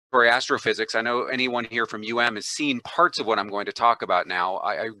astrophysics. I know anyone here from has seen parts of what I'm going to talk about now.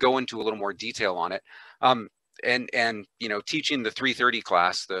 I go into a little more detail on it. And you know, teaching the 330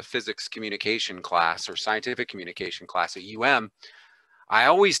 class, the physics communication class or scientific communication class at I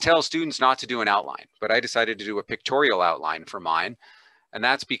always tell students not to do an outline, but I decided to do a pictorial outline for mine. And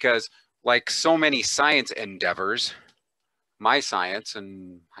that's because, like so many science endeavors, my science,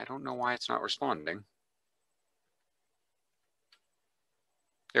 and I don't know why it's not responding.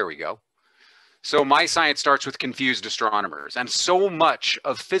 There we go. So my science starts with confused astronomers, and so much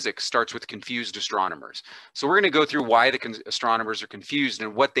of physics starts with confused astronomers. So we're going to go through why the astronomers are confused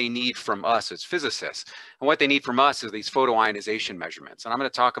and what they need from us as physicists. And what they need from us is these photoionization measurements. And I'm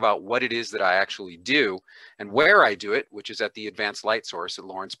going to talk about what it is that I actually do and where I do it, which is at the Advanced Light Source at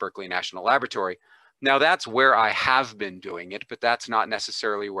Lawrence Berkeley National Laboratory. Now that's where I have been doing it, but that's not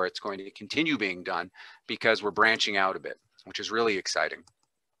necessarily where it's going to continue being done because we're branching out a bit, which is really exciting.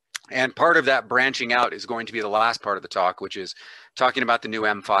 And part of that branching out is going to be the last part of the talk, which is talking about the new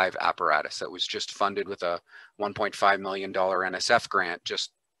M5 apparatus that was just funded with a $1.5 million NSF grant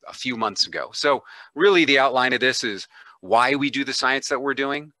just a few months ago. So really the outline of this is why we do the science that we're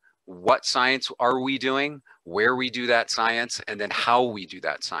doing, what science are we doing, where we do that science, and then how we do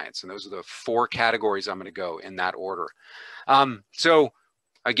that science. And those are the 4 categories I'm going to go in that order. So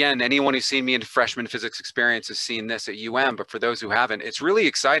again, anyone who's seen me in freshman physics experience has seen this at but for those who haven't, it's really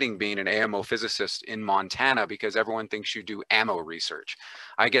exciting being an AMO physicist in Montana because everyone thinks you do ammo research.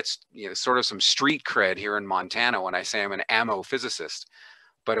 I get sort of some street cred here in Montana when I say I'm an ammo physicist,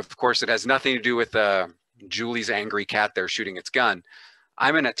 but of course it has nothing to do with Julie's angry cat there shooting its gun.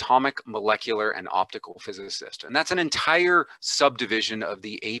 I'm an atomic, molecular, and optical physicist, and that's an entire subdivision of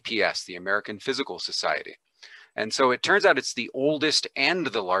the APS, the American Physical Society. And so it turns out it's the oldest and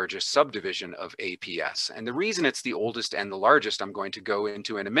the largest subdivision of APS. And the reason it's the oldest and the largest I'm going to go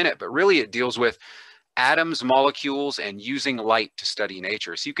into in a minute, but really it deals with atoms, molecules, and using light to study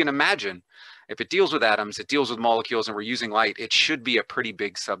nature. So you can imagine if it deals with atoms, it deals with molecules, and we're using light, it should be a pretty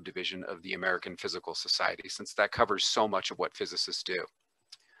big subdivision of the American Physical Society since that covers so much of what physicists do.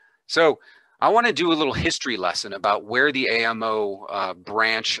 So I want to do a little history lesson about where the AMO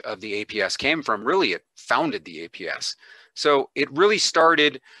branch of the APS came from. Really, it founded the APS. So it really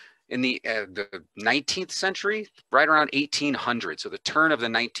started in the 19th century, right around 1800, so the turn of the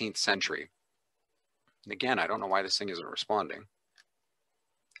 19th century. And again, I don't know why this thing isn't responding.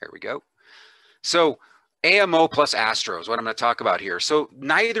 There we go. So AMO plus Astro is what I'm going to talk about here. So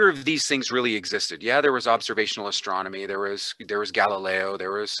neither of these things really existed. Yeah, there was observational astronomy, there was Galileo,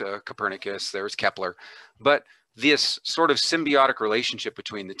 there was Copernicus, there was Kepler, but this sort of symbiotic relationship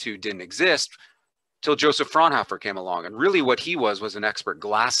between the two didn't exist till Joseph Fraunhofer came along. And really what he was an expert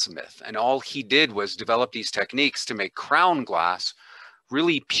glassmith, and all he did was develop these techniques to make crown glass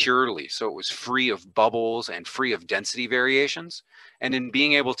really purely, so it was free of bubbles and free of density variations. And in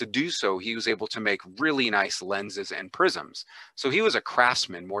being able to do so, he was able to make really nice lenses and prisms. So he was a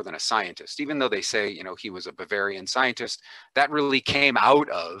craftsman more than a scientist. Even though they say, you know, he was a Bavarian scientist, that really came out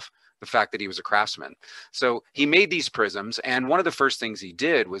of the fact that he was a craftsman. So he made these prisms, and one of the first things he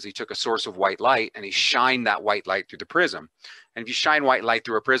did was he took a source of white light and he shined that white light through the prism. And if you shine white light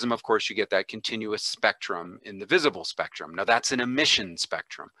through a prism, of course, you get that continuous spectrum in the visible spectrum. Now that's an emission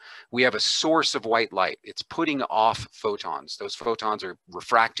spectrum. We have a source of white light. It's putting off photons. Those photons are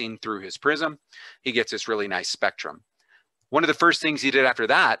refracting through his prism. He gets this really nice spectrum. One of the first things he did after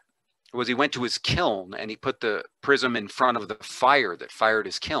that was he went to his kiln and he put the prism in front of the fire that fired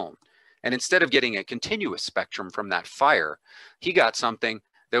his kiln. And instead of getting a continuous spectrum from that fire, he got something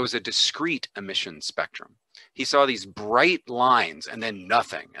that was a discrete emission spectrum. He saw these bright lines and then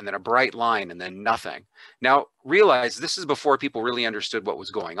nothing, and then a bright line and then nothing. Now, realize this is before people really understood what was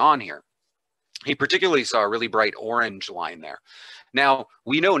going on here. He particularly saw a really bright orange line there. Now,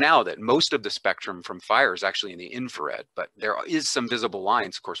 we know now that most of the spectrum from fire is actually in the infrared, but there is some visible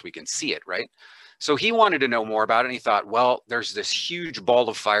lines. Of course, we can see it, right? So he wanted to know more about it, and he thought, well, there's this huge ball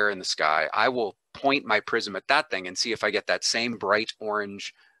of fire in the sky. I will point my prism at that thing and see if I get that same bright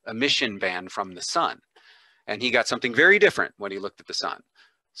orange emission band from the sun. And he got something very different when he looked at the sun.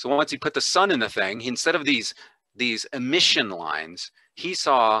 So once he put the sun in the thing, instead of these emission lines, he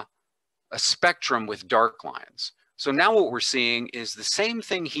saw a spectrum with dark lines. So now what we're seeing is the same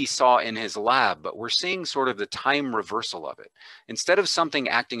thing he saw in his lab, but we're seeing sort of the time reversal of it. Instead of something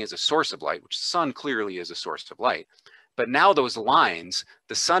acting as a source of light, which the sun clearly is a source of light, but now those lines,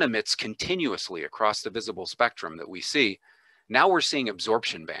 the sun emits continuously across the visible spectrum that we see. Now we're seeing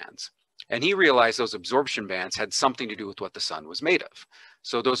absorption bands. And he realized those absorption bands had something to do with what the sun was made of.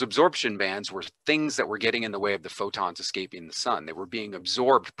 So those absorption bands were things that were getting in the way of the photons escaping the sun. They were being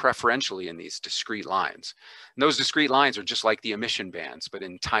absorbed preferentially in these discrete lines. And those discrete lines are just like the emission bands, but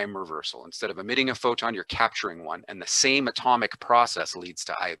in time reversal. Instead of emitting a photon, you're capturing one, and the same atomic process leads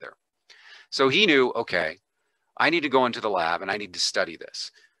to either. So he knew, okay, I need to go into the lab and I need to study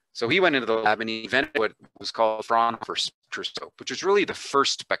this. So he went into the lab and he invented what was called Fraunhofer spectroscope, which is really the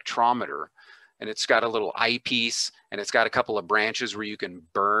first spectrometer. And it's got a little eyepiece and it's got a couple of branches where you can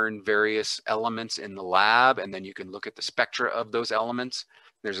burn various elements in the lab, and then you can look at the spectra of those elements.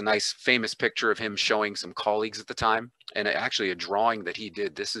 There's a nice famous picture of him showing some colleagues at the time, and actually a drawing that he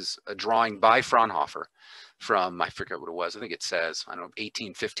did. This is a drawing by Fraunhofer from, I forget what it was, I think it says, I don't know,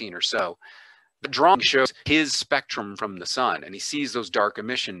 1815 or so. The drawing shows his spectrum from the sun, and he sees those dark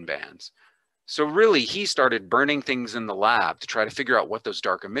emission bands. So really, he started burning things in the lab to try to figure out what those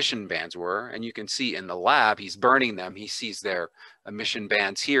dark emission bands were. And you can see in the lab, he's burning them. He sees their emission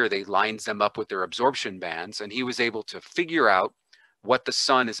bands here. They lines them up with their absorption bands. And he was able to figure out what the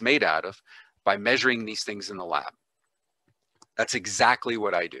sun is made out of by measuring these things in the lab. That's exactly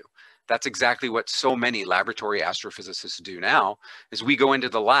what I do. That's exactly what so many laboratory astrophysicists do now, is we go into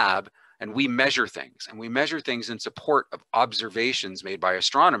the lab and we measure things, and we measure things in support of observations made by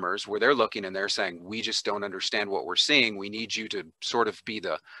astronomers where they're looking and they're saying, we just don't understand what we're seeing. We need you to sort of be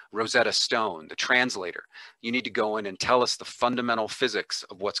the Rosetta Stone, the translator. You need to go in and tell us the fundamental physics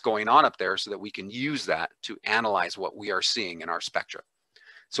of what's going on up there so that we can use that to analyze what we are seeing in our spectra.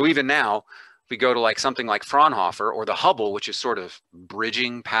 So even now, we go to like something like Fraunhofer or the Hubble, which is sort of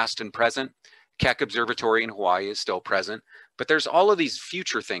bridging past and present. Keck Observatory in Hawaii is still present. But there's all of these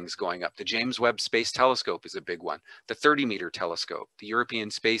future things going up. The James Webb Space Telescope is a big one. The 30-meter telescope, the European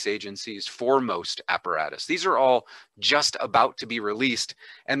Space Agency's foremost apparatus. These are all just about to be released.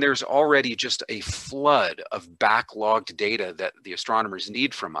 And there's already just a flood of backlogged data that the astronomers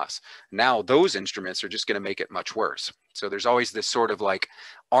need from us. Now, those instruments are just going to make it much worse. So there's always this sort of like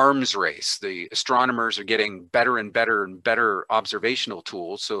arms race. The astronomers are getting better and better and better observational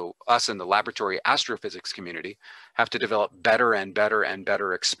tools. So us in the laboratory astrophysics community have to develop better and better and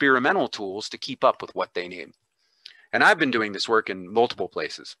better experimental tools to keep up with what they need. And I've been doing this work in multiple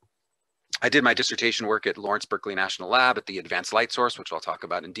places. I did my dissertation work at Lawrence Berkeley National Lab at the Advanced Light Source, which I'll talk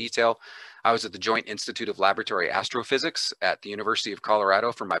about in detail. I was at the Joint Institute of Laboratory Astrophysics at the University of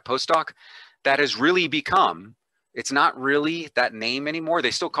Colorado for my postdoc. That has really become, it's not really that name anymore.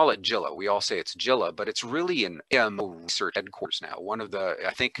 They still call it JILA. We all say it's JILA, but it's really an AMO research headquarters now. One of the,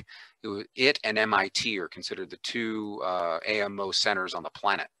 I think it and MIT are considered the two AMO centers on the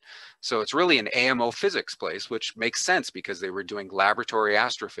planet. So it's really an AMO physics place, which makes sense because they were doing laboratory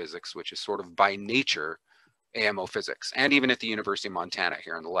astrophysics, which is sort of by nature AMO physics, and even at the University of Montana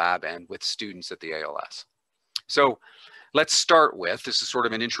here in the lab and with students at the ALS. So let's start with, this is sort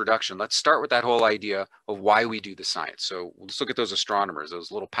of an introduction, let's start with that whole idea of why we do the science. So let's look at those astronomers,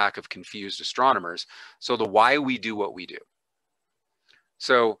 those little pack of confused astronomers. So the why we do what we do.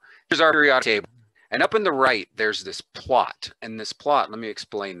 So here's our periodic table. And up in the right, there's this plot. And this plot, let me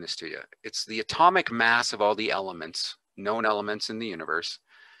explain this to you. It's the atomic mass of all the elements, known elements in the universe,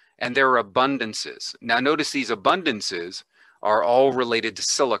 and their abundances. Now notice these abundances are all related to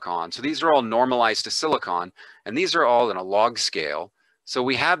silicon. So these are all normalized to silicon, and these are all in a log scale. So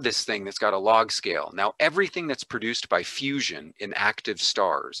we have this thing that's got a log scale. Now everything that's produced by fusion in active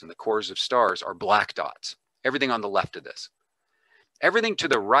stars, in the cores of stars, are black dots. Everything on the left of this. Everything to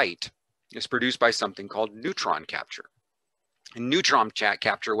the right is produced by something called neutron capture. In neutron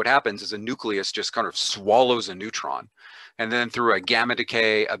capture, what happens is a nucleus just kind of swallows a neutron. And then through a gamma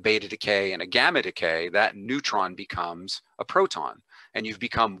decay, a beta decay, and a gamma decay, that neutron becomes a proton. And you've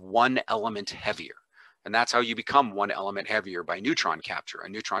become one element heavier. And that's how you become one element heavier, by neutron capture. A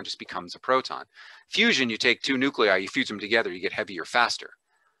neutron just becomes a proton. Fusion, you take two nuclei, you fuse them together, you get heavier faster.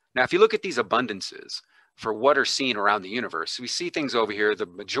 Now, if you look at these abundances, for what are seen around the universe, we see things over here. The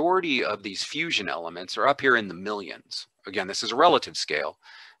majority of these fusion elements are up here in the millions. Again, this is a relative scale.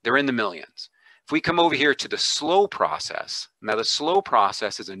 They're in the millions. If we come over here to the slow process, now the slow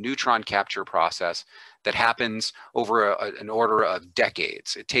process is a neutron capture process that happens over an order of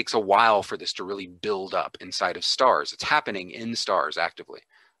decades. It takes a while for this to really build up inside of stars. It's happening in stars actively.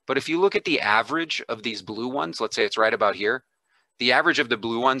 But if you look at the average of these blue ones, let's say it's right about here, the average of the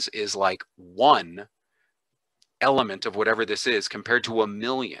blue ones is like one element of whatever this is compared to 1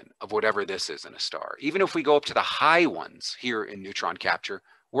 million of whatever this is in a star. Even if we go up to the high ones here in neutron capture,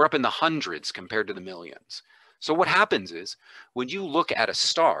 we're up in the hundreds compared to the millions. So what happens is when you look at a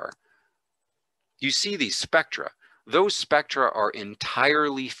star, you see these spectra. Those spectra are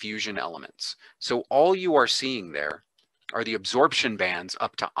entirely fusion elements. So all you are seeing there are the absorption bands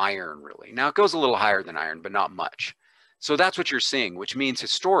up to iron, really. Now, it goes a little higher than iron, but not much. So that's what you're seeing, which means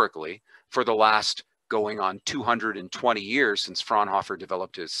historically, for the last going on 220 years since Fraunhofer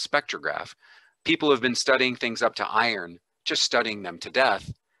developed his spectrograph, people have been studying things up to iron, just studying them to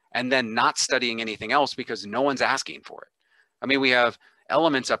death, and then not studying anything else because no one's asking for it. I mean, we have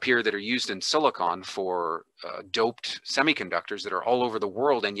elements up here that are used in silicon for doped semiconductors that are all over the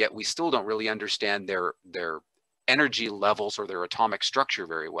world, and yet we still don't really understand their energy levels or their atomic structure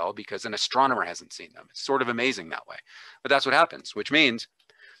very well because an astronomer hasn't seen them. It's sort of amazing that way. But that's what happens, which means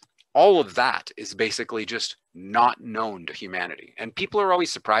all of that is basically just not known to humanity. And people are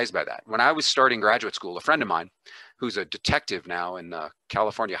always surprised by that. When I was starting graduate school, a friend of mine, who's a detective now in the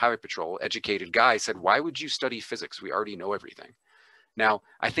California Highway Patrol, educated guy, said, "Why would you study physics? We already know everything." Now,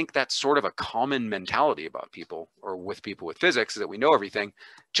 I think that's sort of a common mentality about people, or with people with physics, is that we know everything.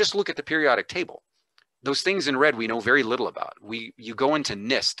 Just look at the periodic table. Those things in red we know very little about. You go into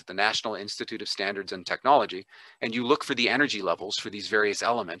NIST, the National Institute of Standards and Technology, and you look for the energy levels for these various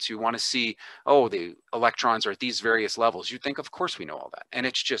elements. You want to see, oh, the electrons are at these various levels. You think, of course we know all that. And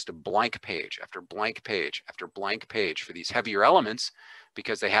it's just a blank page after blank page after blank page for these heavier elements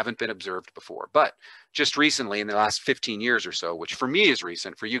because they haven't been observed before. But just recently, in the last 15 years or so, which for me is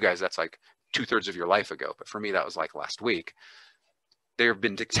recent, for you guys, that's like 2/3 of your life ago. But for me, that was like last week. They have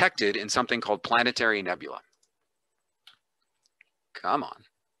been detected in something called planetary nebula. Come on.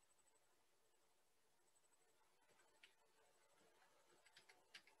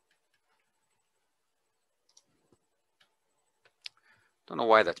 Don't know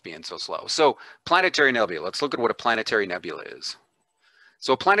why that's being so slow. So planetary nebula, let's look at what a planetary nebula is.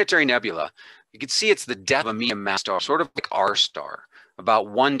 So a planetary nebula, you can see it's the depth of a medium mass star, sort of like our star, about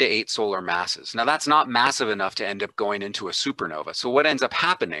 1 to 8 solar masses. Now that's not massive enough to end up going into a supernova. So what ends up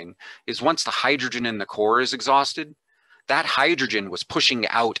happening is once the hydrogen in the core is exhausted, that hydrogen was pushing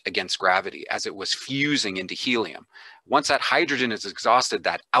out against gravity as it was fusing into helium. Once that hydrogen is exhausted,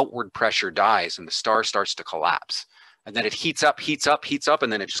 that outward pressure dies and the star starts to collapse. And then it heats up, heats up, heats up,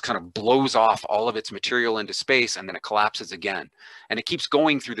 and then it just kind of blows off all of its material into space, and then it collapses again. And it keeps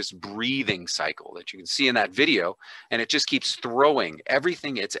going through this breathing cycle that you can see in that video, and it just keeps throwing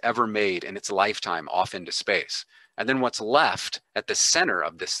everything it's ever made in its lifetime off into space. And then what's left at the center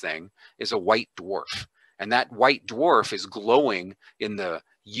of this thing is a white dwarf. And that white dwarf is glowing in the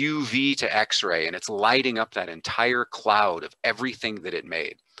UV to X-ray, and it's lighting up that entire cloud of everything that it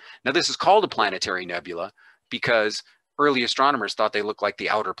made. Now, this is called a planetary nebula because early astronomers thought they looked like the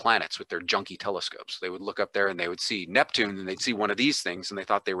outer planets with their junky telescopes. They would look up there and they would see Neptune and they'd see one of these things and they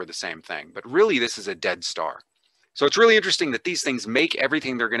thought they were the same thing. But really, this is a dead star. So it's really interesting that these things make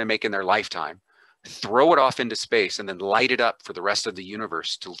everything they're going to make in their lifetime, throw it off into space, and then light it up for the rest of the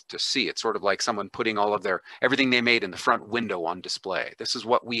universe to see. It's sort of like someone putting all of everything they made in the front window on display. This is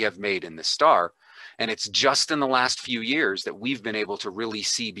what we have made in this star. And it's just in the last few years that we've been able to really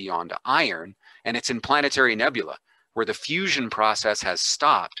see beyond iron. And it's in planetary nebula where the fusion process has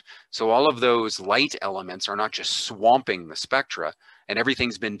stopped. So all of those light elements are not just swamping the spectra, and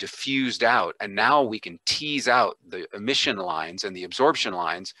everything's been diffused out. And now we can tease out the emission lines and the absorption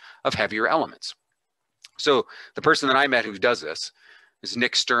lines of heavier elements. So the person that I met who does this is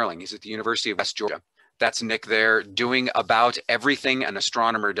Nick Sterling. He's at the University of West Georgia. That's Nick there doing about everything an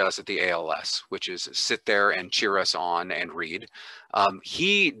astronomer does at the ALS, which is sit there and cheer us on and read.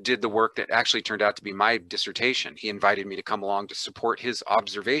 He did the work that actually turned out to be my dissertation. He invited me to come along to support his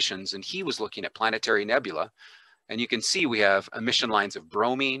observations, and he was looking at planetary nebula. And you can see we have emission lines of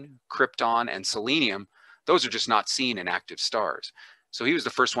bromine, krypton, and selenium. Those are just not seen in active stars. So he was the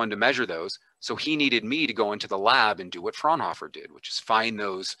first one to measure those. So he needed me to go into the lab and do what Fraunhofer did, which is find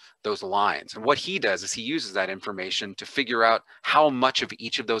those lines. And what he does is he uses that information to figure out how much of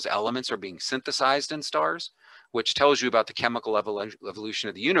each of those elements are being synthesized in stars, which tells you about the chemical evolution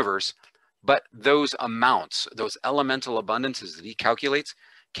of the universe. But those amounts, those elemental abundances that he calculates,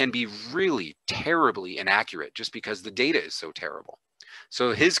 can be really terribly inaccurate just because the data is so terrible.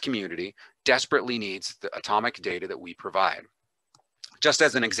 So his community desperately needs the atomic data that we provide. Just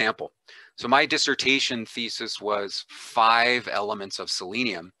as an example, so my dissertation thesis was 5 elements of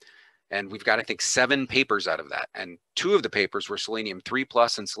selenium, and we've got, I think, 7 papers out of that. And 2 of the papers were selenium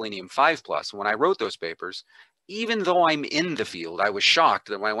 3+ and selenium 5+. And when I wrote those papers, even though I'm in the field, I was shocked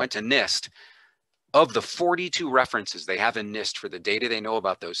that when I went to NIST, of the 42 references they have in NIST for the data they know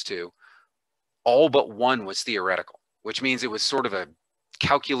about those 2, all but 1 was theoretical, which means it was sort of a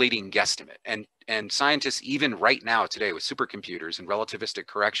calculating guesstimate. And scientists, even right now today with supercomputers and relativistic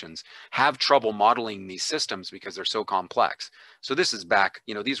corrections, have trouble modeling these systems because they're so complex. So this is back,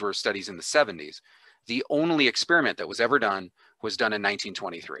 these were studies in the 70s. The only experiment that was ever done was done in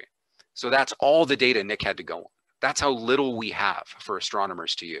 1923. So that's all the data Nick had to go on. That's how little we have for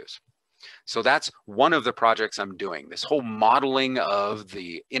astronomers to use. So that's one of the projects I'm doing, this whole modeling of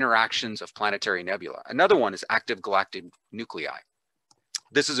the interactions of planetary nebula. Another one is active galactic nuclei.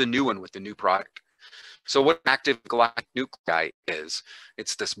 This is a new one with the new product. So what active galactic nuclei is,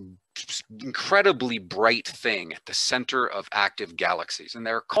 it's this incredibly bright thing at the center of active galaxies. And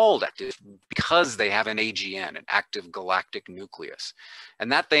they're called active because they have an AGN, an active galactic nucleus.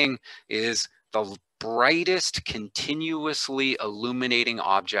 And that thing is the brightest continuously illuminating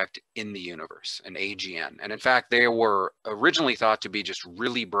object in the universe, an AGN. And in fact, they were originally thought to be just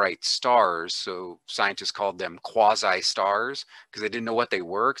really bright stars. So scientists called them quasi-stars because they didn't know what they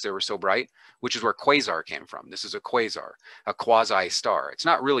were because they were so bright, which is where quasar came from. This is a quasar, a quasi-star. It's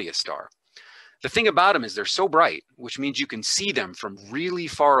not really a star. The thing about them is they're so bright, which means you can see them from really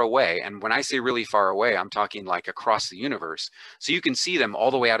far away. And when I say really far away, I'm talking like across the universe. So you can see them all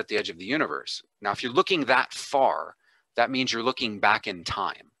the way out at the edge of the universe. Now, if you're looking that far, that means you're looking back in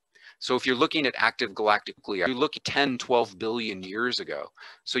time. So if you're looking at active galactic nuclei, you look at 10, 12 billion years ago.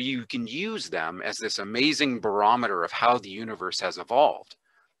 So you can use them as this amazing barometer of how the universe has evolved.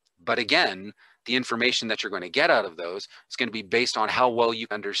 But again, the information that you're going to get out of those is going to be based on how well you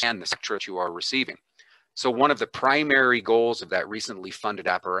understand the spectra that you are receiving. So one of the primary goals of that recently funded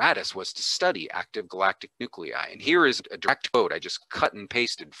apparatus was to study active galactic nuclei. And here is a direct quote I just cut and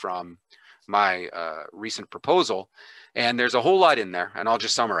pasted from my recent proposal. And there's a whole lot in there, and I'll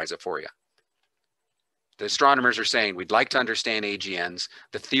just summarize it for you. The astronomers are saying, we'd like to understand AGNs.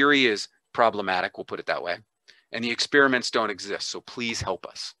 The theory is problematic, we'll put it that way. And the experiments don't exist, so please help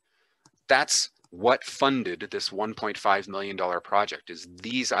us. That's what funded this $1.5 million project, is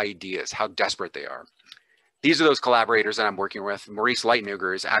these ideas, how desperate they are. These are those collaborators that I'm working with. Maurice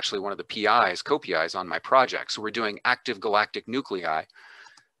Leitneuger is actually one of the PIs, co-PIs on my project. So we're doing active galactic nuclei.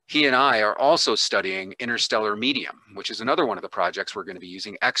 He and I are also studying interstellar medium, which is another one of the projects we're going to be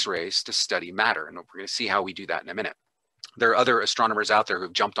using X-rays to study matter. And we're going to see how we do that in a minute. There are other astronomers out there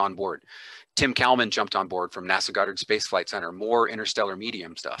who've jumped on board. Tim Kalman jumped on board from NASA Goddard Space Flight Center, more interstellar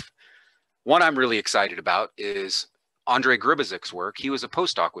medium stuff. One I'm really excited about is Andrei Gribazik's work. He was a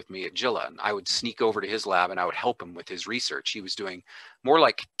postdoc with me at Gila, and I would sneak over to his lab and I would help him with his research. He was doing more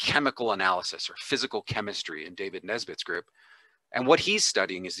like chemical analysis or physical chemistry in David Nesbitt's group. And what he's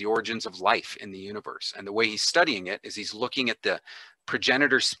studying is the origins of life in the universe. And the way he's studying it is he's looking at the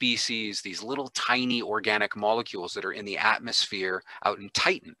progenitor species, these little tiny organic molecules that are in the atmosphere out in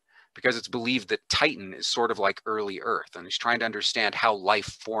Titan, because it's believed that Titan is sort of like early Earth, and he's trying to understand how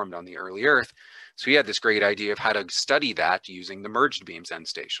life formed on the early Earth. So he had this great idea of how to study that using the merged beams end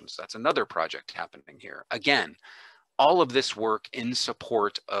stations. That's another project happening here. Again, all of this work in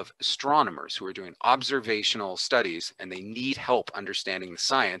support of astronomers who are doing observational studies, and they need help understanding the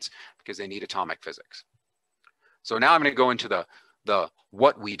science because they need atomic physics. So now I'm going to go into the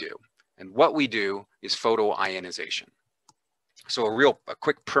what we do. And what we do is photoionization. So a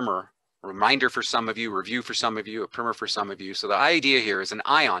quick primer, reminder for some of you, review for some of you, a primer for some of you. So the idea here is an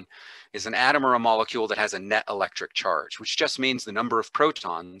ion is an atom or a molecule that has a net electric charge, which just means the number of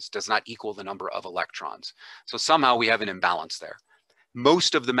protons does not equal the number of electrons. So somehow we have an imbalance there.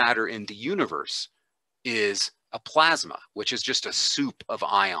 Most of the matter in the universe is a plasma, which is just a soup of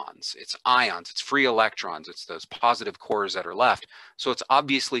ions. It's ions, it's free electrons, it's those positive cores that are left. So it's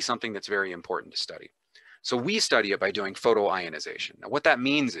obviously something that's very important to study. So we study it by doing photoionization. Now what that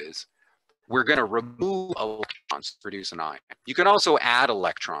means is we're going to remove electrons to produce an ion. You can also add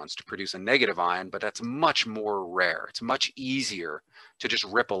electrons to produce a negative ion, but that's much more rare. It's much easier to just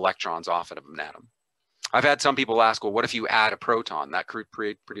rip electrons off of an atom. I've had some people ask, well, what if you add a proton? That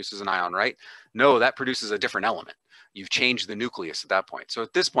produces an ion, right? No, that produces a different element. You've changed the nucleus at that point. So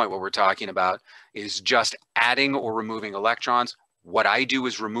at this point, what we're talking about is just adding or removing electrons. What I do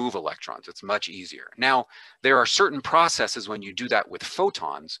is remove electrons. It's much easier. Now, there are certain processes when you do that with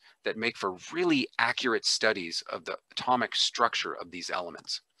photons that make for really accurate studies of the atomic structure of these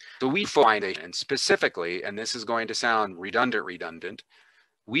elements. So we find it, and specifically, and this is going to sound redundant,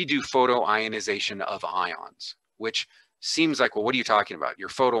 we do photoionization of ions, which seems like, well, what are you talking about? You're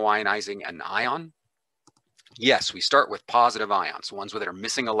photoionizing an ion? Yes, we start with positive ions, ones that are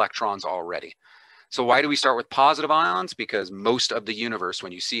missing electrons already. So why do we start with positive ions? Because most of the universe,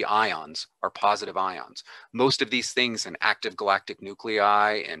 when you see ions, are positive ions. Most of these things in active galactic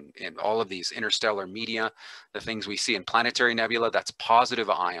nuclei and all of these interstellar media, the things we see in planetary nebula, that's positive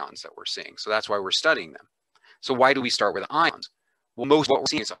ions that we're seeing. So that's why we're studying them. So why do we start with ions? Well, most of what we're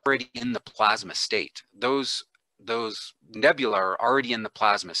seeing is already in the plasma state. Those those nebula are already in the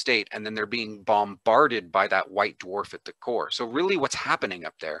plasma state, and then they're being bombarded by that white dwarf at the core. So really what's happening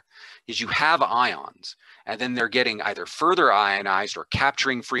up there is you have ions, and then they're getting either further ionized or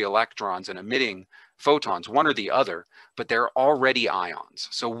capturing free electrons and emitting photons, one or the other, but they're already ions.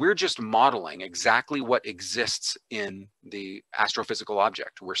 So we're just modeling exactly what exists in the astrophysical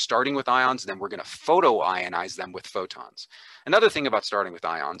object. We're starting with ions, then we're going to photoionize them with photons. Another thing about starting with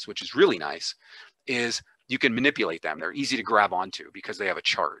ions, which is really nice, is you can manipulate them. They're easy to grab onto because they have a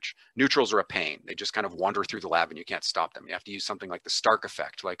charge. Neutrals are a pain. They just kind of wander through the lab and you can't stop them. You have to use something like the Stark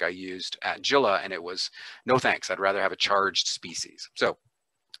effect, like I used at Gila, and it was no thanks. I'd rather have a charged species. So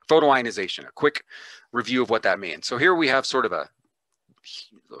photoionization, a quick review of what that means. So here we have sort of a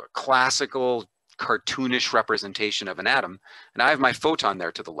classical cartoonish representation of an atom, and I have my photon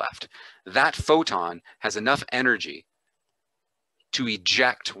there to the left. That photon has enough energy to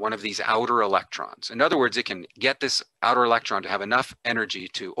eject one of these outer electrons. In other words, it can get this outer electron to have enough energy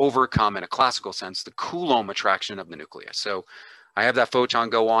to overcome, in a classical sense, the Coulomb attraction of the nucleus. So I have that photon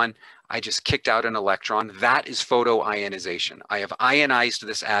go on. I just kicked out an electron. That is photoionization. I have ionized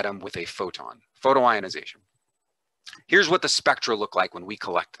this atom with a photon. Photoionization. Here's what the spectra look like when we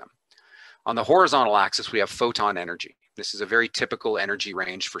collect them. On the horizontal axis, we have photon energy. This is a very typical energy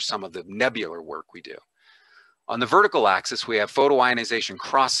range for some of the nebular work we do. On the vertical axis, we have photoionization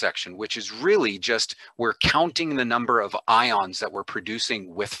cross-section, which is really just we're counting the number of ions that we're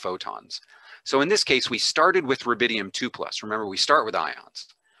producing with photons. So in this case, we started with rubidium-2+. Remember, we start with ions.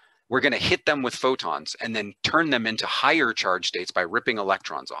 We're going to hit them with photons and then turn them into higher charge states by ripping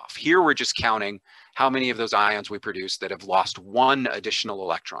electrons off. Here, we're just counting how many of those ions we produce that have lost one additional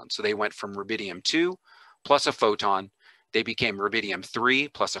electron. So they went from rubidium-2 plus a photon. They became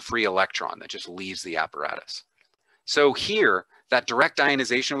rubidium-3 plus a free electron that just leaves the apparatus. So here, that direct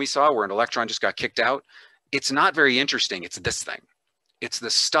ionization we saw where an electron just got kicked out, it's not very interesting. It's this thing. It's the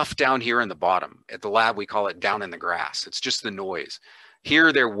stuff down here in the bottom. At the lab, we call it down in the grass. It's just the noise.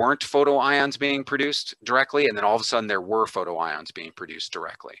 Here, there weren't photoions being produced directly, and then all of a sudden there were photoions being produced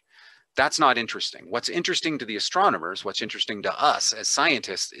directly. That's not interesting. What's interesting to the astronomers, what's interesting to us as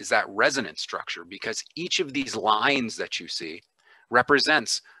scientists, is that resonance structure, because each of these lines that you see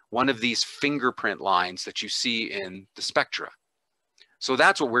represents one of these fingerprint lines that you see in the spectra. So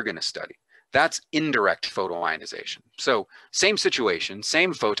that's what we're going to study. That's indirect photoionization. So same situation,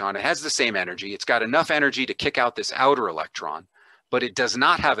 same photon, it has the same energy. It's got enough energy to kick out this outer electron, but it does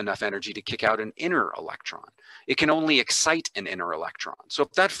not have enough energy to kick out an inner electron. It can only excite an inner electron. So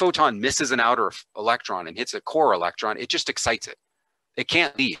if that photon misses an outer electron and hits a core electron, it just excites it. It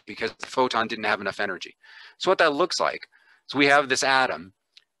can't leave because the photon didn't have enough energy. So what that looks like, so we have this atom.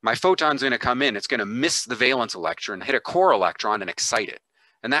 My photon's going to come in, it's going to miss the valence electron, hit a core electron and excite it.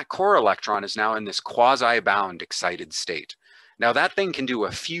 And that core electron is now in this quasi-bound excited state. Now that thing can do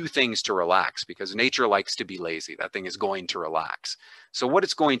a few things to relax because nature likes to be lazy. That thing is going to relax. So what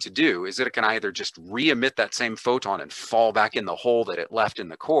it's going to do is that it can either just re-emit that same photon and fall back in the hole that it left in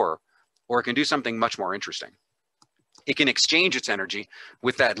the core, or it can do something much more interesting. It can exchange its energy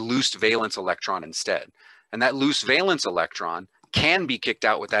with that loose valence electron instead. And that loose valence electron can be kicked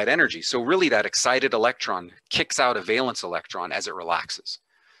out with that energy. So really that excited electron kicks out a valence electron as it relaxes.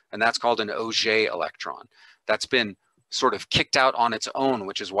 And that's called an Auger electron. That's been sort of kicked out on its own,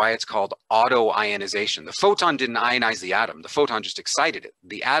 which is why it's called auto-ionization. The photon didn't ionize the atom. The photon just excited it.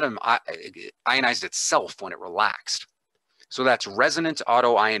 The atom ionized itself when it relaxed. So that's resonant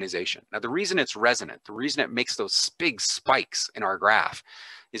auto-ionization. Now the reason it's resonant, the reason it makes those big spikes in our graph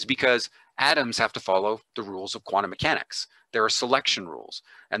is because atoms have to follow the rules of quantum mechanics. There are selection rules.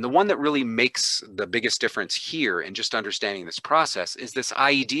 And the one that really makes the biggest difference here in just understanding this process is this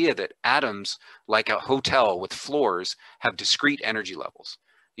idea that atoms, like a hotel with floors, have discrete energy levels.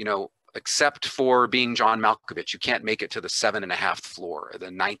 You know, except for being John Malkovich, you can't make it to the 7.5 floor, or the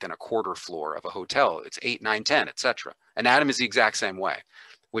 9 1/4 floor of a hotel. It's 8, 9, 10, etc. An atom is the exact same way,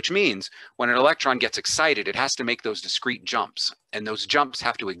 which means when an electron gets excited, it has to make those discrete jumps. And those jumps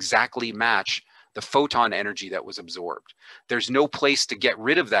have to exactly match the photon energy that was absorbed. There's no place to get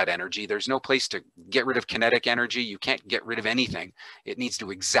rid of that energy. There's no place to get rid of kinetic energy. You can't get rid of anything. It needs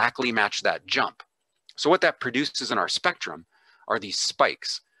to exactly match that jump. So what that produces in our spectrum are these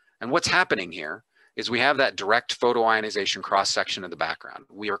spikes. And what's happening here is we have that direct photoionization cross-section of the background.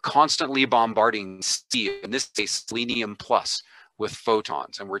 We are constantly bombarding C, in this case, selenium plus, with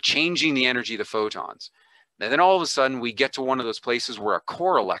photons, and we're changing the energy of the photons. And then all of a sudden we get to one of those places where a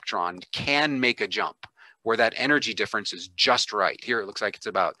core electron can make a jump, where that energy difference is just right. Here it looks like it's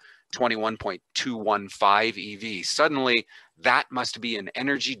about 21.215 eV. Suddenly that must be an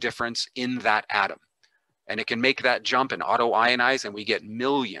energy difference in that atom. and it can make that jump and auto-ionize, and we get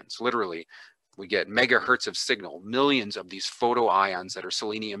millions, literally, we get megahertz of signal, millions of these photoions that are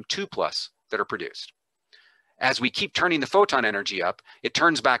selenium 2+ that are produced. As we keep turning the photon energy up, it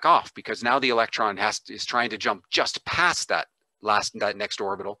turns back off because now the electron is trying to jump just past that next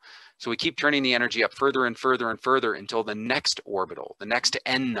orbital. So we keep turning the energy up further and further and further until the next orbital, the next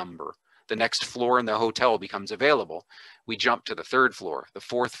n number, the next floor in the hotel becomes available. We jump to the 3rd floor, the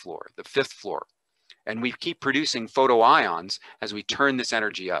 4th floor, the 5th floor, and we keep producing photoions as we turn this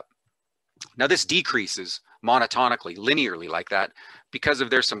energy up. Now this decreases monotonically, linearly like that, because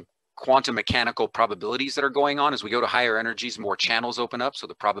there's some quantum mechanical probabilities that are going on. As we go to higher energies, more channels open up, so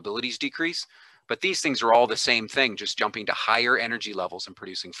the probabilities decrease. But these things are all the same thing, just jumping to higher energy levels and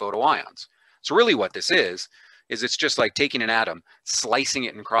producing photoions. So really what this is it's just like taking an atom, slicing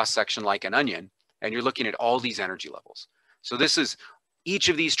it in cross-section like an onion, and you're looking at all these energy levels. So this is each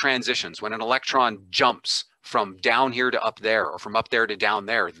of these transitions. When an electron jumps from down here to up there, or from up there to down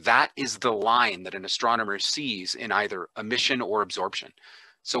there, that is the line that an astronomer sees in either emission or absorption.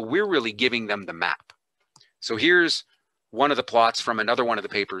 So we're really giving them the map. So here's one of the plots from another one of the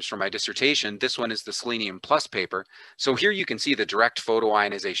papers from my dissertation. This one is the selenium plus paper. So here you can see the direct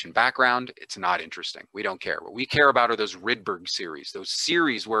photoionization background. It's not interesting. We don't care. What we care about are those Rydberg series, those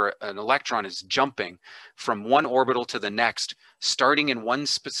series where an electron is jumping from one orbital to the next, starting in one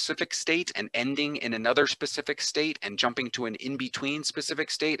specific state and ending in another specific state and jumping to an in-between specific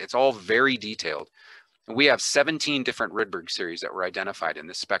state. It's all very detailed. And we have 17 different Rydberg series that were identified in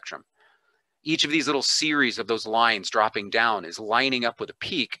this spectrum. Each of these little series of those lines dropping down is lining up with a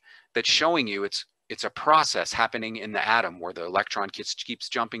peak that's showing you it's a process happening in the atom where the electron keeps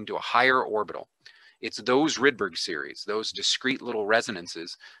jumping to a higher orbital. It's those Rydberg series, those discrete little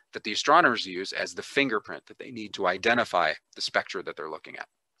resonances that the astronomers use as the fingerprint that they need to identify the spectra that they're looking at.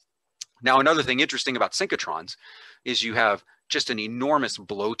 Now, another thing interesting about synchrotrons is you have just an enormous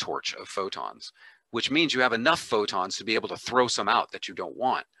blowtorch of photons, which means you have enough photons to be able to throw some out that you don't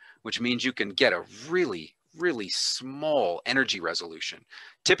want, which means you can get a really, really small energy resolution.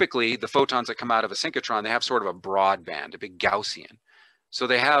 Typically, the photons that come out of a synchrotron, they have sort of a broad band, a big Gaussian. So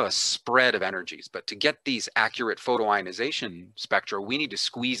they have a spread of energies, but to get these accurate photoionization spectra, we need to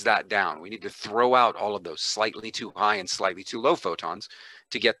squeeze that down. We need to throw out all of those slightly too high and slightly too low photons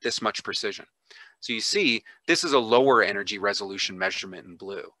to get this much precision. So you see, this is a lower energy resolution measurement in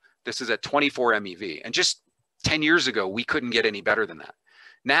blue. This is at 24 MeV. And just 10 years ago, we couldn't get any better than that.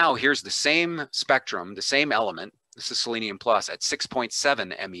 Now here's the same spectrum, the same element, this is selenium plus at 6.7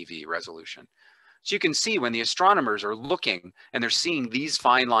 MeV resolution. So you can see when the astronomers are looking and they're seeing these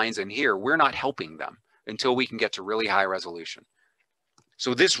fine lines in here, we're not helping them until we can get to really high resolution.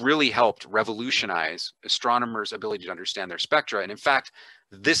 So this really helped revolutionize astronomers' ability to understand their spectra. And in fact,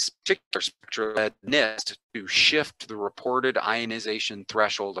 this particular spectra led NIST to shift the reported ionization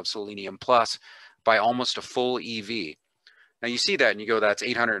threshold of selenium plus by almost a full EV. Now you see that and you go, that's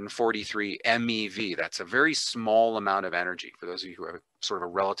 843 MeV. That's a very small amount of energy. For those of you who have sort of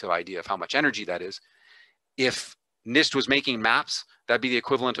a relative idea of how much energy that is, if NIST was making maps, that'd be the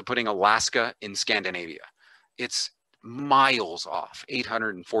equivalent of putting Alaska in Scandinavia. It's miles off,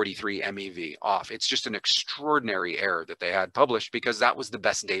 843 MeV off. It's just an extraordinary error that they had published because that was the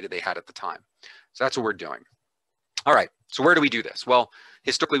best data they had at the time. So that's what we're doing. All right, so where do we do this? Well,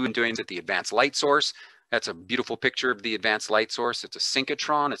 historically we've been doing it at the Advanced Light Source. That's a beautiful picture of the Advanced Light Source. It's a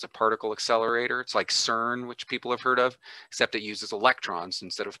synchrotron, it's a particle accelerator. It's like CERN, which people have heard of, except it uses electrons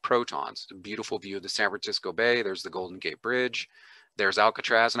instead of protons. It's a beautiful view of the San Francisco Bay. There's the Golden Gate Bridge. There's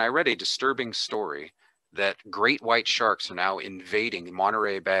Alcatraz. And I read a disturbing story that great white sharks are now invading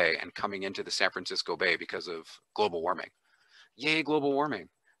Monterey Bay and coming into the San Francisco Bay because of global warming. Yay, global warming.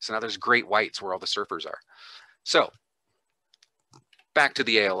 So now there's great whites where all the surfers are. So back to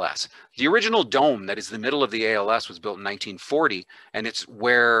the ALS. The original dome that is the middle of the ALS was built in 1940, and it's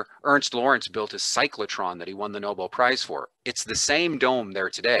where Ernst Lawrence built his cyclotron that he won the Nobel Prize for. It's the same dome there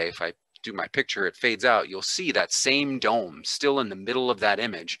today. If I do my picture, it fades out. You'll see that same dome still in the middle of that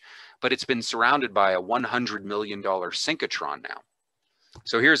image, but it's been surrounded by a $100 million synchrotron now.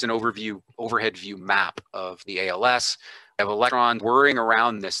 So here's an overhead view map of the ALS. I have electrons whirring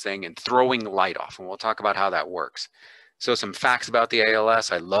around this thing and throwing light off, and we'll talk about how that works. So some facts about the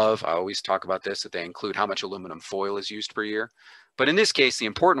ALS I always talk about this, that they include how much aluminum foil is used per year. But in this case, the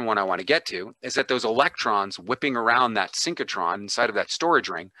important one I want to get to is that those electrons whipping around that synchrotron inside of that storage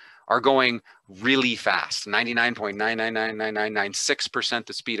ring are going really fast, 99.9999996%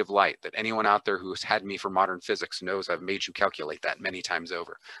 the speed of light. That anyone out there who's had me for modern physics knows I've made you calculate that many times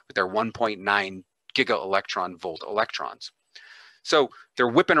over with their 1.9 giga electron volt electrons. So they're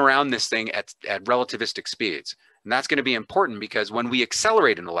whipping around this thing at relativistic speeds. And that's going to be important because when we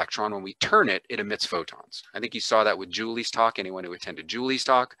accelerate an electron, when we turn it, it emits photons. I think you saw that with Julie's talk, anyone who attended Julie's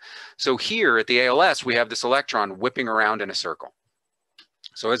talk. So here at the ALS, we have this electron whipping around in a circle.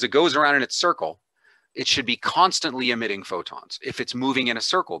 So as it goes around in its circle, it should be constantly emitting photons if it's moving in a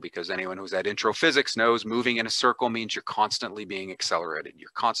circle, because anyone who's at intro physics knows moving in a circle means you're constantly being accelerated. You're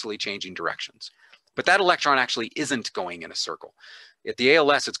constantly changing directions. But that electron actually isn't going in a circle. At the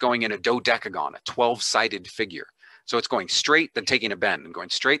ALS, it's going in a dodecagon, a 12-sided figure. So it's going straight, then taking a bend, and going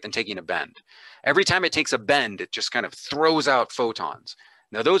straight, then taking a bend. Every time it takes a bend, it just kind of throws out photons.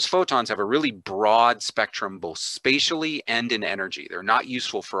 Now, those photons have a really broad spectrum, both spatially and in energy. They're not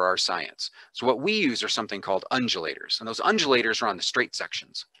useful for our science. So what we use are something called undulators, and those undulators are on the straight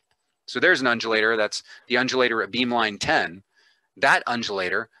sections. So there's an undulator, that's the undulator at beamline 10. That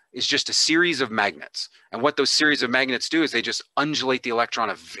undulator is just a series of magnets. And what those series of magnets do is they just undulate the electron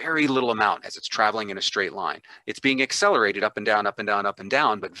a very little amount as it's traveling in a straight line. It's being accelerated up and down, up and down, up and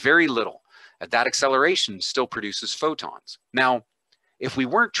down, but very little. At that acceleration still produces photons. Now, if we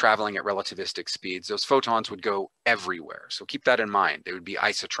weren't traveling at relativistic speeds, those photons would go everywhere. So keep that in mind. They would be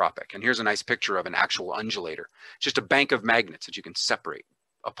isotropic. And here's a nice picture of an actual undulator. Just a bank of magnets that you can separate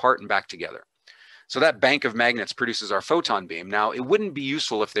apart and back together. So that bank of magnets produces our photon beam. Now, it wouldn't be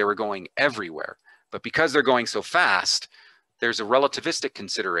useful if they were going everywhere, but because they're going so fast, there's a relativistic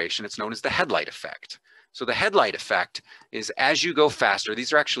consideration. It's known as the headlight effect. So the headlight effect is as you go faster,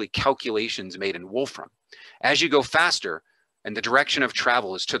 these are actually calculations made in Wolfram. As you go faster, and the direction of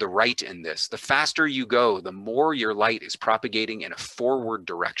travel is to the right in this, the faster you go, the more your light is propagating in a forward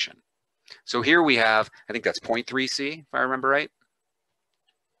direction. So here we have, I think that's 0.3 C, if I remember right.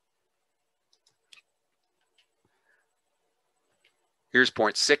 Here's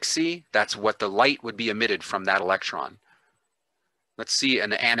 0.6 C. That's what the light would be emitted from that electron. Let's see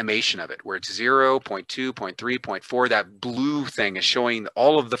an animation of it where it's 0, 0.2, 0.3, 0.4. That blue thing is showing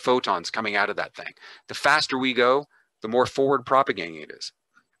all of the photons coming out of that thing. The faster we go, the more forward propagating it is.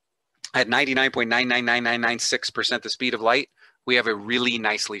 At 99.99996% the speed of light, we have a really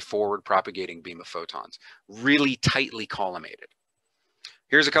nicely forward propagating beam of photons, really tightly collimated.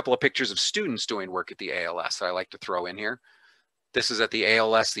 Here's a couple of pictures of students doing work at the ALS that I like to throw in here. This is at the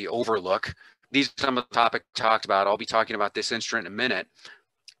ALS, the overlook. These are some of the topics talked about. I'll be talking about this instrument in a minute.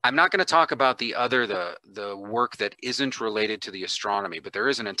 I'm not going to talk about the work that isn't related to the astronomy, but there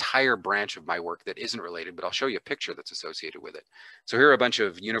is an entire branch of my work that isn't related, but I'll show you a picture that's associated with it. So here are a bunch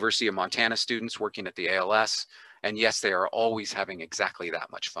of University of Montana students working at the ALS. And yes, they are always having exactly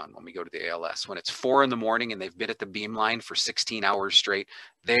that much fun when we go to the ALS. When it's 4 in the morning and they've been at the beamline for 16 hours straight,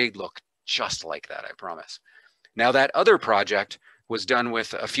 they look just like that, I promise. Now that other project was done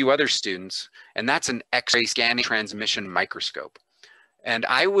with a few other students, and that's an X-ray scanning transmission microscope. And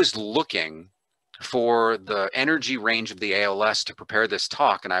I was looking for the energy range of the ALS to prepare this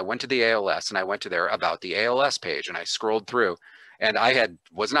talk, and I went to the ALS and I went to their About the ALS page, and I scrolled through, and I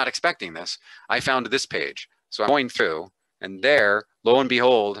was not expecting this. I found this page. So I'm going through, and there, lo and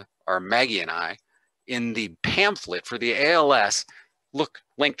behold, are Maggie and I in the pamphlet for the ALS, look,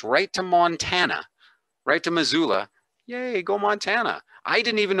 linked right to Montana. Right to Missoula. Yay, go Montana. I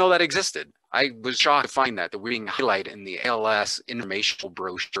didn't even know that existed. I was shocked to find that we're being highlighted in the ALS informational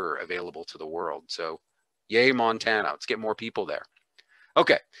brochure available to the world. So yay, Montana. Let's get more people there.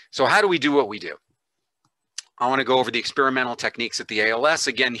 Okay, so how do we do what we do? I want to go over the experimental techniques at the ALS.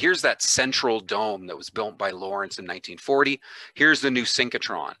 Again, here's that central dome that was built by Lawrence in 1940. Here's the new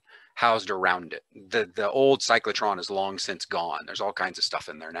synchrotron housed around it. The old cyclotron is long since gone. There's all kinds of stuff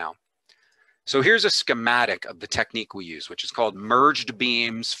in there now. So here's a schematic of the technique we use, which is called merged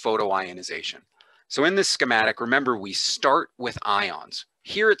beams photoionization. So in this schematic, remember, we start with ions.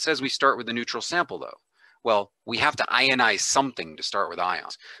 Here it says we start with a neutral sample, though. Well, we have to ionize something to start with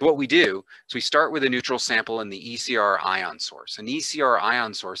ions. What we do is we start with a neutral sample in the ECR ion source. An ECR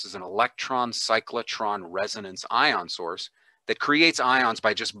ion source is an electron cyclotron resonance ion source that creates ions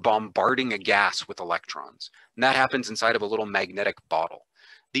by just bombarding a gas with electrons. And that happens inside of a little magnetic bottle.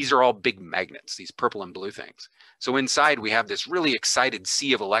 These are all big magnets, these purple and blue things. So inside we have this really excited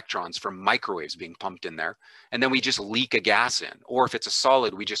sea of electrons from microwaves being pumped in there. And then we just leak a gas in. Or if it's a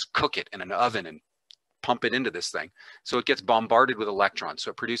solid, we just cook it in an oven and pump it into this thing. So it gets bombarded with electrons.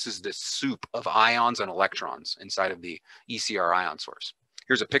 So it produces this soup of ions and electrons inside of the ECR ion source.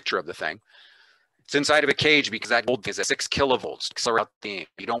 Here's a picture of the thing. It's inside of a cage because that gold is at 6 kilovolts.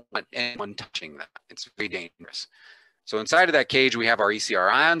 You don't want anyone touching that. It's very dangerous. So inside of that cage, we have our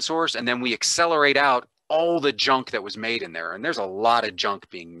ECR ion source, and then we accelerate out all the junk that was made in there. And there's a lot of junk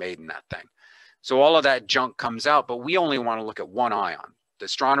being made in that thing. So all of that junk comes out, but we only want to look at one ion. The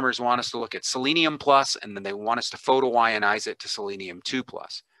astronomers want us to look at selenium plus, and then they want us to photoionize it to selenium 2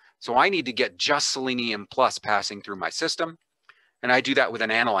 plus. So I need to get just selenium plus passing through my system. And I do that with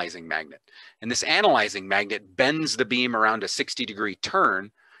an analyzing magnet. And this analyzing magnet bends the beam around a 60-degree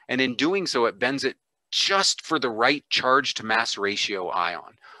turn. And in doing so, it bends it just for the right charge to mass ratio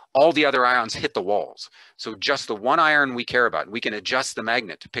ion. All the other ions hit the walls. So just the one ion we care about, we can adjust the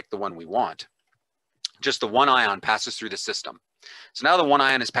magnet to pick the one we want. Just the one ion passes through the system. So now the one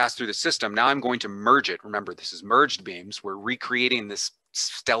ion has passed through the system. Now I'm going to merge it. Remember, this is merged beams. We're recreating this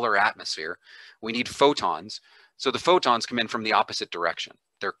stellar atmosphere. We need photons. So the photons come in from the opposite direction.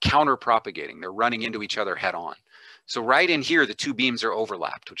 They're counter-propagating. They're running into each other head on. So right in here, the two beams are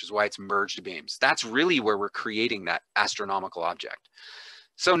overlapped, which is why it's merged beams. That's really where we're creating that astronomical object.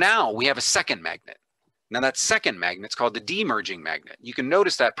 So now we have a second magnet. Now that second magnet is called the demerging magnet. You can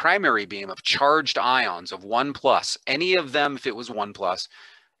notice that primary beam of charged ions of 1 plus, any of them, if it was 1 plus,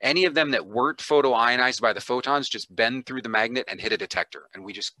 any of them that weren't photoionized by the photons just bend through the magnet and hit a detector. And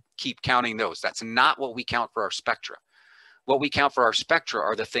we just keep counting those. That's not what we count for our spectra. What we count for our spectra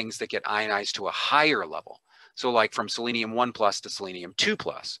are the things that get ionized to a higher level. So like from selenium 1 plus to selenium 2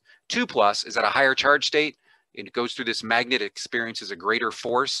 plus. 2 plus is at a higher charge state. It goes through this magnet, it experiences a greater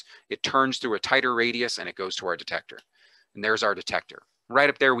force, it turns through a tighter radius, and it goes to our detector. And there's our detector. Right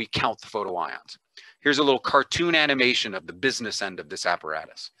up there, we count the photoions. Here's a little cartoon animation of the business end of this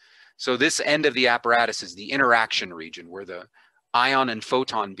apparatus. So this end of the apparatus is the interaction region where the ion and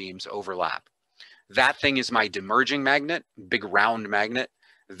photon beams overlap. That thing is my demerging magnet, big round magnet.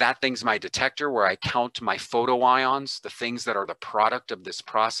 That thing's my detector where I count my photoions, the things that are the product of this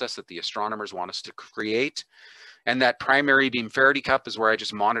process that the astronomers want us to create. And that primary beam Faraday cup is where I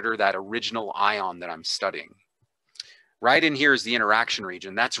just monitor that original ion that I'm studying. Right in here is the interaction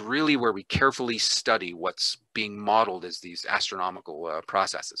region. That's really where we carefully study what's being modeled as these astronomical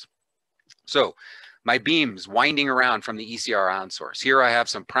processes. So my beams winding around from the ECR ion source. Here I have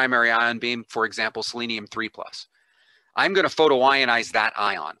some primary ion beam, for example, selenium 3 plus. I'm going to photoionize that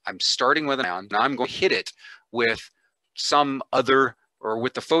ion. I'm starting with an ion. Now I'm going to hit it with some other, or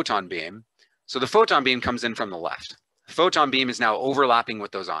with the photon beam. So the photon beam comes in from the left. The photon beam is now overlapping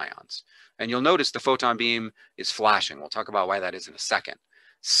with those ions. And you'll notice the photon beam is flashing. We'll talk about why that is in a second.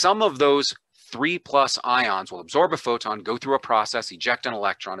 Some of those 3 plus ions will absorb a photon, go through a process, eject an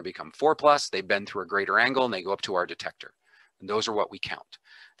electron to become 4 plus. They bend through a greater angle and they go up to our detector. And those are what we count.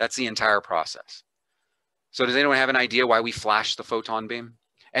 That's the entire process. So does anyone have an idea why we flash the photon beam?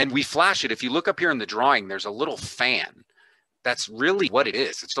 And we flash it, if you look up here in the drawing, there's a little fan. That's really what it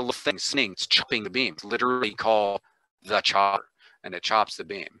is. It's a little thing spinning, it's chopping the beam. It's literally called the chopper, and it chops the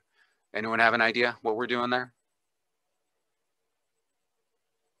beam. Anyone have an idea what we're doing there?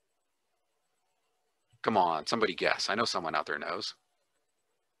 Come on, somebody guess. I know someone out there knows.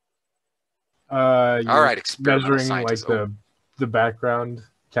 All right, experimental measuring scientists. like the background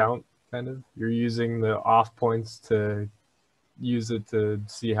count. Kind of, you're using the off points to use it to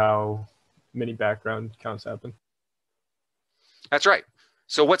see how many background counts happen. That's right.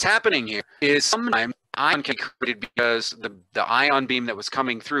 So what's happening here is sometimes ion can be created because the ion beam that was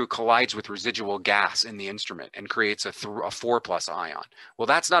coming through collides with residual gas in the instrument and creates a 4 plus ion. Well,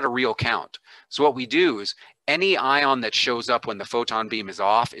 that's not a real count. So what we do is any ion that shows up when the photon beam is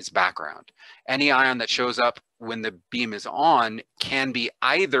off is background. Any ion that shows up when the beam is on can be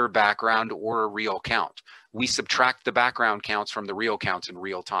either background or a real count. We subtract the background counts from the real counts in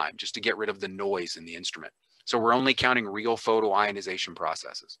real time just to get rid of the noise in the instrument. So we're only counting real photoionization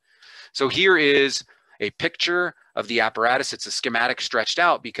processes. So here is a picture of the apparatus. It's a schematic stretched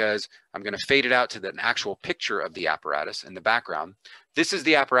out because I'm going to fade it out to an actual picture of the apparatus in the background. This is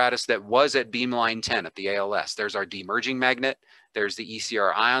the apparatus that was at beamline 10 at the ALS. There's our demerging magnet. There's the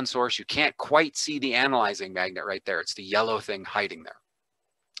ECR ion source. You can't quite see the analyzing magnet right there. It's the yellow thing hiding there.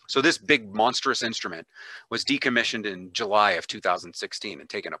 So this big monstrous instrument was decommissioned in July of 2016 and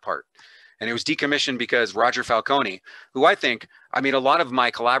taken apart. And it was decommissioned because Roger Falcone, who I mean, a lot of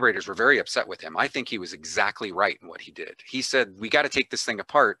my collaborators were very upset with him. I think he was exactly right in what he did. He said, we got to take this thing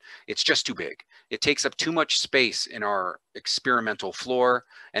apart. It's just too big. It takes up too much space in our experimental floor.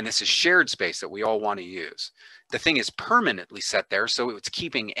 And this is shared space that we all want to use. The thing is permanently set there, so it's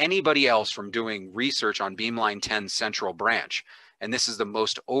keeping anybody else from doing research on Beamline 10's central branch. And this is the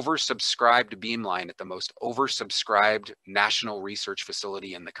most oversubscribed beamline at the most oversubscribed national research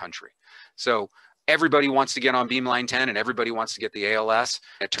facility in the country. So everybody wants to get on Beamline 10 and everybody wants to get the ALS.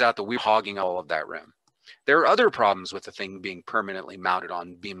 It turns out that we're hogging all of that rim. There are other problems with the thing being permanently mounted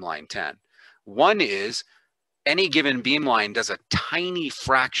on Beamline 10. One is any given beamline does a tiny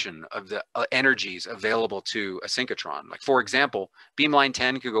fraction of the energies available to a synchrotron. Like for example, beamline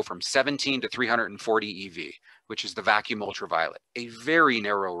 10 could go from 17 to 340 eV, which is the vacuum ultraviolet, a very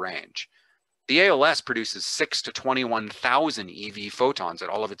narrow range. The ALS produces 6 to 21,000 EV photons at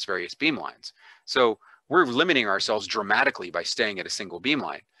all of its various beamlines. So we're limiting ourselves dramatically by staying at a single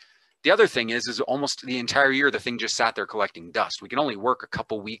beamline. The other thing is almost the entire year, the thing just sat there collecting dust. We can only work a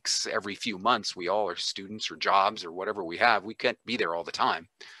couple weeks every few months. We all are students or jobs or whatever we have. We can't be there all the time.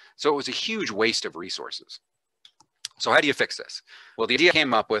 So it was a huge waste of resources. So how do you fix this? Well, the idea I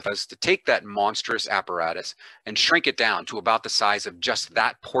came up with was to take that monstrous apparatus and shrink it down to about the size of just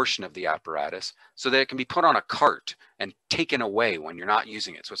that portion of the apparatus so that it can be put on a cart and taken away when you're not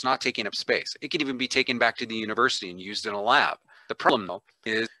using it. So it's not taking up space. It can even be taken back to the university and used in a lab. The problem, though,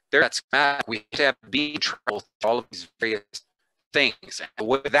 is that's we have to have beam travel all of these various things. And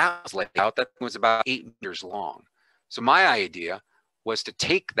what that was laid out, that was about 8 meters long. So my idea was to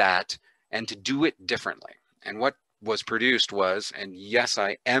take that and to do it differently. And what was produced was, and yes,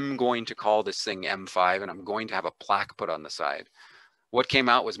 I am going to call this thing M5, and I'm going to have a plaque put on the side. What came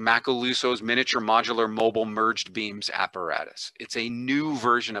out was Macaluso's miniature modular mobile merged beams apparatus. It's a new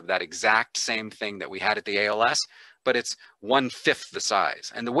version of that exact same thing that we had at the ALS, but it's 1/5 the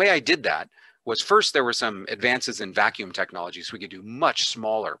size. And the way I did that was, first there were some advances in vacuum technology, so we could do much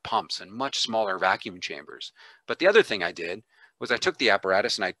smaller pumps and much smaller vacuum chambers. But the other thing I did was I took the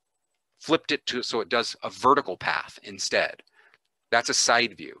apparatus and I flipped it to so it does a vertical path instead. That's a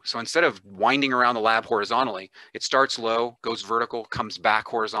side view. So instead of winding around the lab horizontally, it starts low, goes vertical, comes back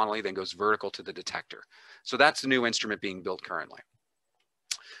horizontally, then goes vertical to the detector. So that's the new instrument being built currently.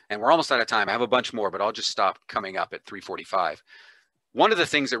 And we're almost out of time. I have a bunch more, but I'll just stop coming up at 3:45. One of the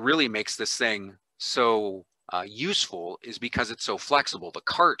things that really makes this thing so useful is because it's so flexible. The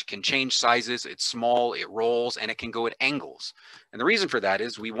cart can change sizes, it's small, it rolls, and it can go at angles. And the reason for that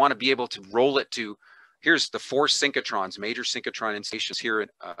is we want to be able to roll it to, here's the 4 synchrotrons, major synchrotron installations here in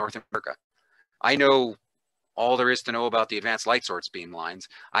North America. I know all there is to know about the advanced light source beam lines.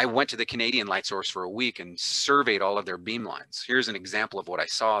 I went to the Canadian light source for a week and surveyed all of their beam lines. Here's an example of what I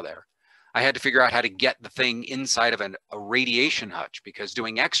saw there. I had to figure out how to get the thing inside of a radiation hutch, because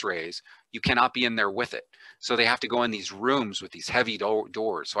doing x-rays, you cannot be in there with it. So they have to go in these rooms with these heavy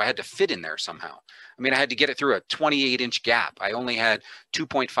doors. So I had to fit in there somehow. I mean, I had to get it through a 28-inch gap. I only had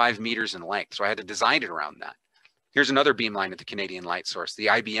 2.5 meters in length, so I had to design it around that. Here's another beamline at the Canadian light source, the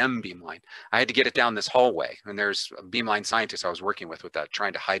IBM beamline. I had to get it down this hallway, and there's a beamline scientist I was working with that,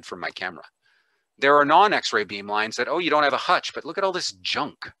 trying to hide from my camera. There are non-X-ray beamlines that, oh, you don't have a hutch, but look at all this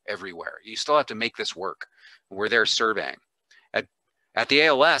junk everywhere. You still have to make this work. We're there surveying. At the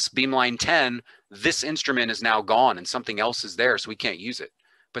ALS, beamline 10, this instrument is now gone and something else is there, so we can't use it.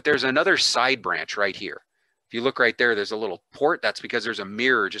 But there's another side branch right here. If you look right there, there's a little port. That's because there's a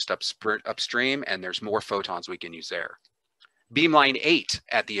mirror just upstream, and there's more photons we can use there. Beamline 8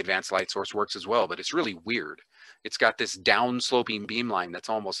 at the advanced light source works as well, but it's really weird. It's got this down-sloping beamline that's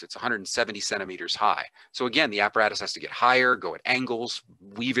it's 170 centimeters high. So again, the apparatus has to get higher, go at angles,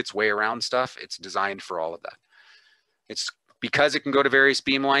 weave its way around stuff. It's designed for all of that. It's because it can go to various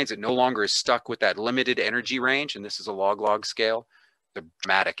beamlines, it no longer is stuck with that limited energy range, and this is a log-log scale, the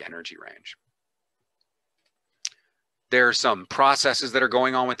dramatic energy range. There are some processes that are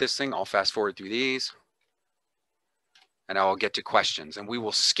going on with this thing. I'll fast forward through these, and I'll get to questions, and we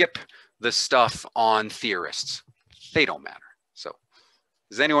will skip the stuff on theorists. They don't matter. So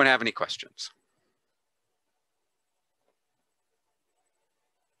does anyone have any questions?